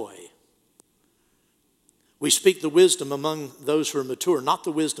 destroy. We speak the wisdom among those who are mature, not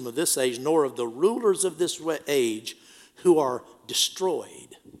the wisdom of this age, nor of the rulers of this age who are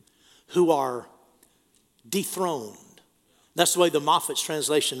destroyed, who are dethroned. That's the way the Moffat's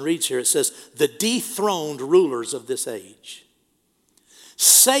translation reads here. It says, the dethroned rulers of this age.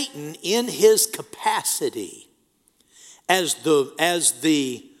 Satan, in his capacity as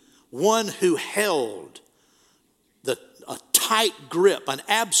the one who held a tight grip, an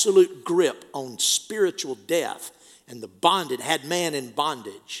absolute grip on spiritual death and the bondage, had man in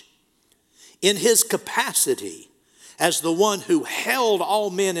bondage. In his capacity as the one who held all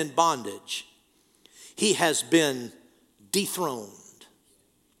men in bondage, he has been dethroned.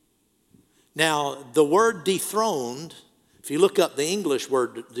 Now, the word dethroned, if you look up the English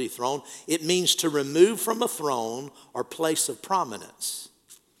word dethroned, it means to remove from a throne or place of prominence,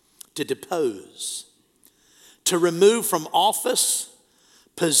 to depose, to remove from office,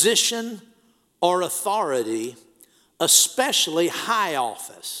 position, or authority especially high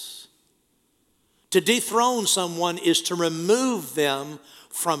office. To dethrone someone is to remove them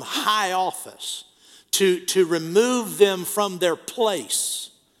from high office, to remove them from their place,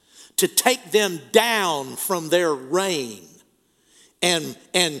 to take them down from their reign and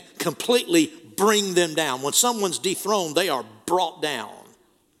completely bring them down. When someone's dethroned, they are brought down.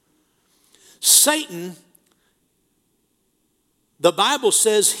 Satan, the Bible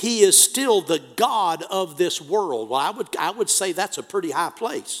says he is still the god of this world. Well, I would say that's a pretty high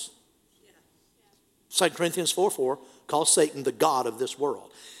place. 2 Corinthians 4:4 calls Satan the god of this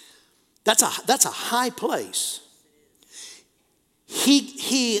world. That's a high place.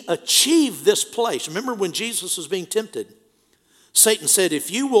 He achieved this place. Remember when Jesus was being tempted? Satan said,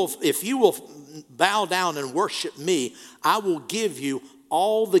 if you will bow down and worship me, I will give you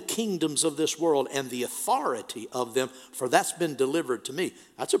all the kingdoms of this world and the authority of them, for that's been delivered to me.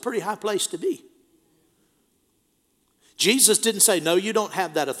 That's a pretty high place to be. Jesus didn't say, no, you don't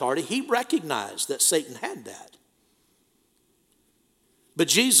have that authority. He recognized that Satan had that. But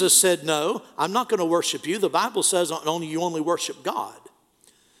Jesus said, no, I'm not going to worship you. The Bible says you only worship God.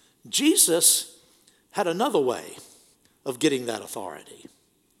 Jesus had another way of getting that authority.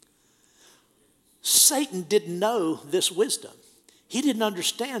 Satan didn't know this wisdom. He didn't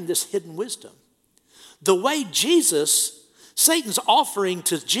understand this hidden wisdom. The way Satan's offering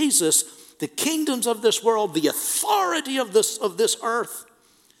to Jesus the kingdoms of this world, the authority of this earth.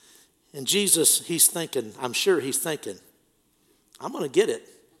 And Jesus, I'm sure he's thinking, I'm going to get it.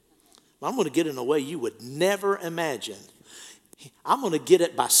 I'm going to get it in a way you would never imagine. I'm going to get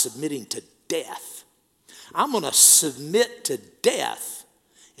it by submitting to death. I'm going to submit to death,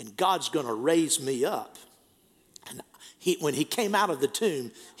 and God's going to raise me up. And when he came out of the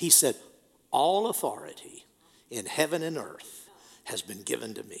tomb, he said, all authority in heaven and earth has been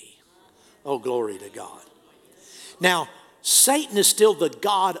given to me. Oh, glory to God. Now, Satan is still the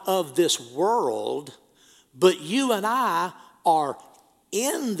god of this world, but you and I are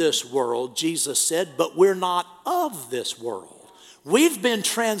in this world, Jesus said, but we're not of this world. We've been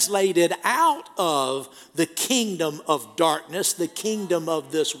translated out of the kingdom of darkness, the kingdom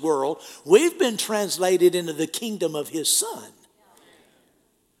of this world. We've been translated into the kingdom of his Son.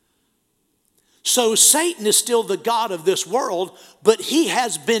 So Satan is still the god of this world, but he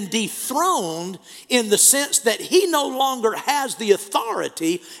has been dethroned in the sense that he no longer has the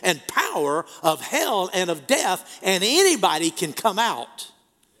authority and power of hell and of death, and anybody can come out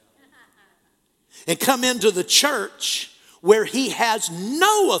and come into the church where he has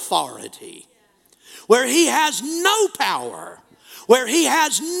no authority, where he has no power, where he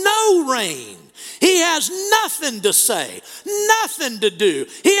has no reign. He has nothing to say, nothing to do.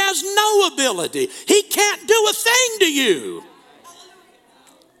 He has no ability. He can't do a thing to you.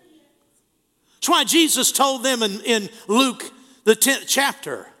 That's why Jesus told them in Luke, the 10th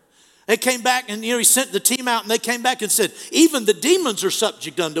chapter. They came back and, he sent the team out and they came back and said, even the demons are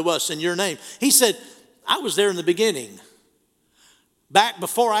subject unto us in your name. He said, I was there in the beginning. Back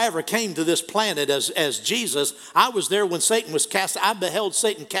before I ever came to this planet as Jesus, I was there when Satan was cast. I beheld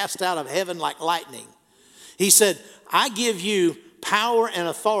Satan cast out of heaven like lightning. He said, I give you power and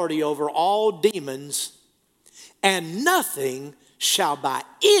authority over all demons, and nothing shall by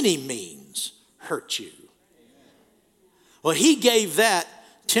any means hurt you. Well, he gave that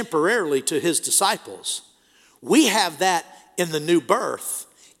temporarily to his disciples. We have that in the new birth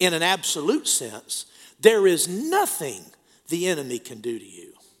in an absolute sense. There is nothing the enemy can do to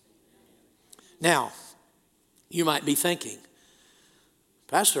you. Now, you might be thinking,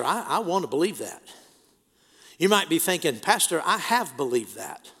 Pastor, I want to believe that. You might be thinking, Pastor, I have believed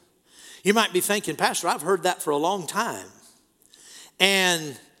that. You might be thinking, Pastor, I've heard that for a long time.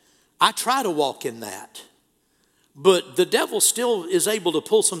 And I try to walk in that. But the devil still is able to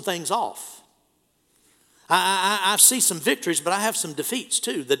pull some things off. I see some victories, but I have some defeats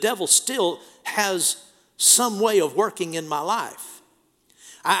too. The devil still has some way of working in my life.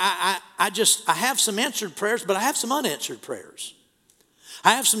 I have some answered prayers, but I have some unanswered prayers.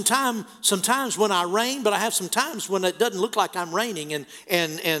 I have sometimes when I reign, but I have some times when it doesn't look like I'm reigning,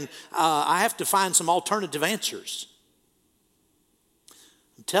 and I have to find some alternative answers.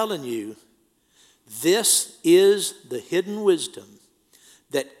 I'm telling you, this is the hidden wisdom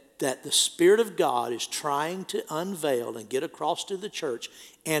that the Spirit of God is trying to unveil and get across to the church.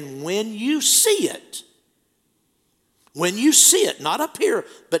 And when you see it, not up here,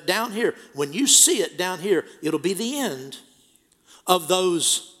 but down here, when you see it down here, it'll be the end of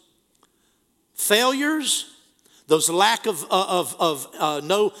those failures, those lack of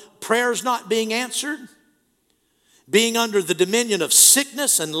no prayers not being answered, being under the dominion of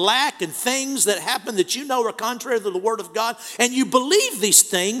sickness and lack and things that happen that you know are contrary to the Word of God, and you believe these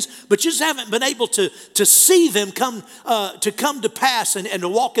things, but you just haven't been able to see them come to pass and to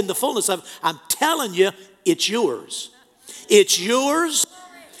walk in the fullness of it. I'm telling you, it's yours. It's yours.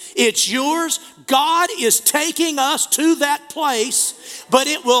 It's yours. God is taking us to that place, but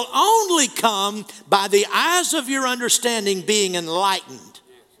it will only come by the eyes of your understanding being enlightened.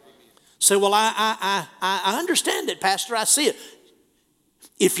 Say, well, I understand it, Pastor. I see it.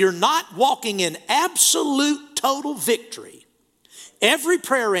 If you're not walking in absolute total victory, every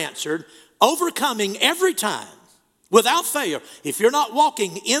prayer answered, overcoming every time, without failure, if you're not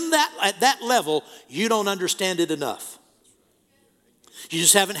walking at that level, you don't understand it enough. You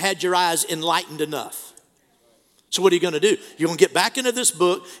just haven't had your eyes enlightened enough. So what are you going to do? You're going to get back into this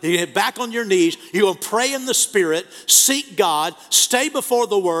book. You're going to get back on your knees. You're going to pray in the Spirit, seek God, stay before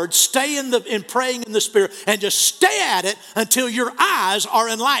the Word, stay in praying in the Spirit, and just stay at it until your eyes are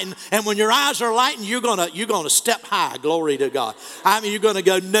enlightened. And when your eyes are enlightened, you're going to step high. Glory to God. I mean, you're going to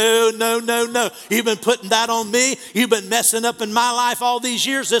go, no, no, no, no. You've been putting that on me. You've been messing up in my life all these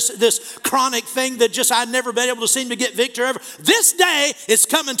years. This chronic thing that just I've never been able to seem to get victory over. This day, it's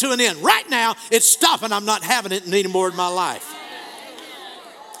coming to an end. Right now, it's stopping. I'm not having it anymore in my life.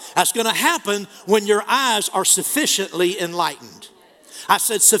 That's going to happen when your eyes are sufficiently enlightened. I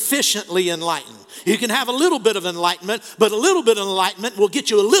said sufficiently enlightened. You can have a little bit of enlightenment, but a little bit of enlightenment will get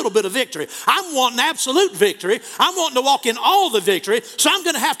you a little bit of victory. I'm wanting absolute victory. I'm wanting to walk in all the victory, so I'm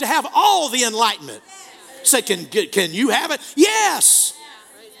going to have all the enlightenment. Say, can you have it? Yes.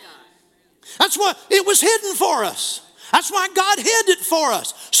 That's what it was hidden for us. That's why God hid it for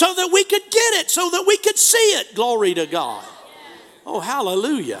us, so that we could get it, so that we could see it. Glory to God. Oh,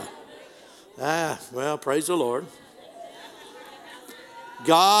 hallelujah. Well, praise the Lord.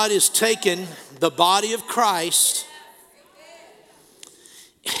 God is taking the body of Christ,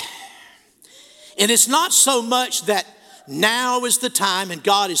 and it's not so much that now is the time and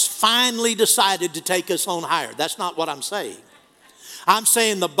God has finally decided to take us on higher. That's not what I'm saying. I'm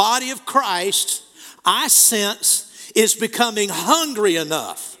saying the body of Christ, I sense, is becoming hungry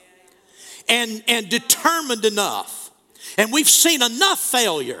enough and determined enough. And we've seen enough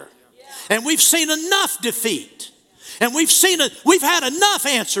failure. And we've seen enough defeat. And we've had enough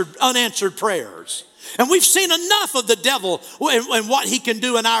unanswered prayers. And we've seen enough of the devil and what he can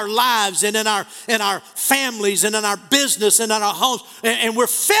do in our lives and in our families and in our business and in our homes. And we're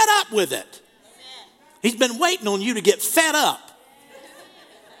fed up with it. He's been waiting on you to get fed up.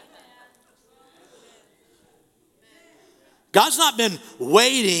 God's not been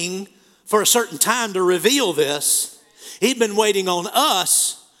waiting for a certain time to reveal this. He's been waiting on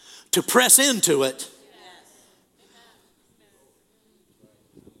us to press into it.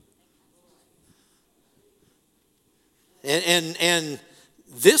 And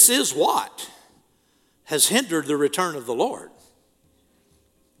this is what has hindered the return of the Lord.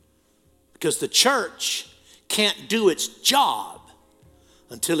 Because the church can't do its job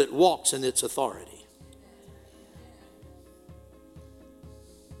until it walks in its authority.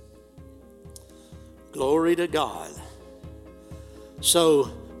 Glory to God. So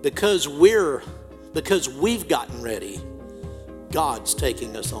because we've gotten ready, God's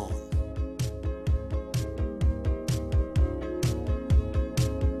taking us on.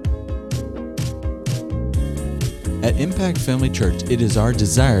 At Impact Family Church, it is our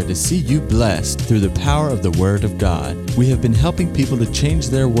desire to see you blessed through the power of the Word of God. We have been helping people to change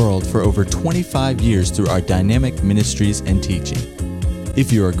their world for over 25 years through our dynamic ministries and teaching.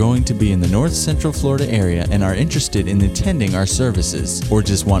 If you are going to be in the North Central Florida area and are interested in attending our services, or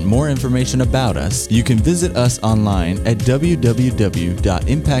just want more information about us, you can visit us online at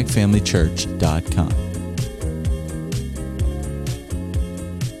www.impactfamilychurch.com.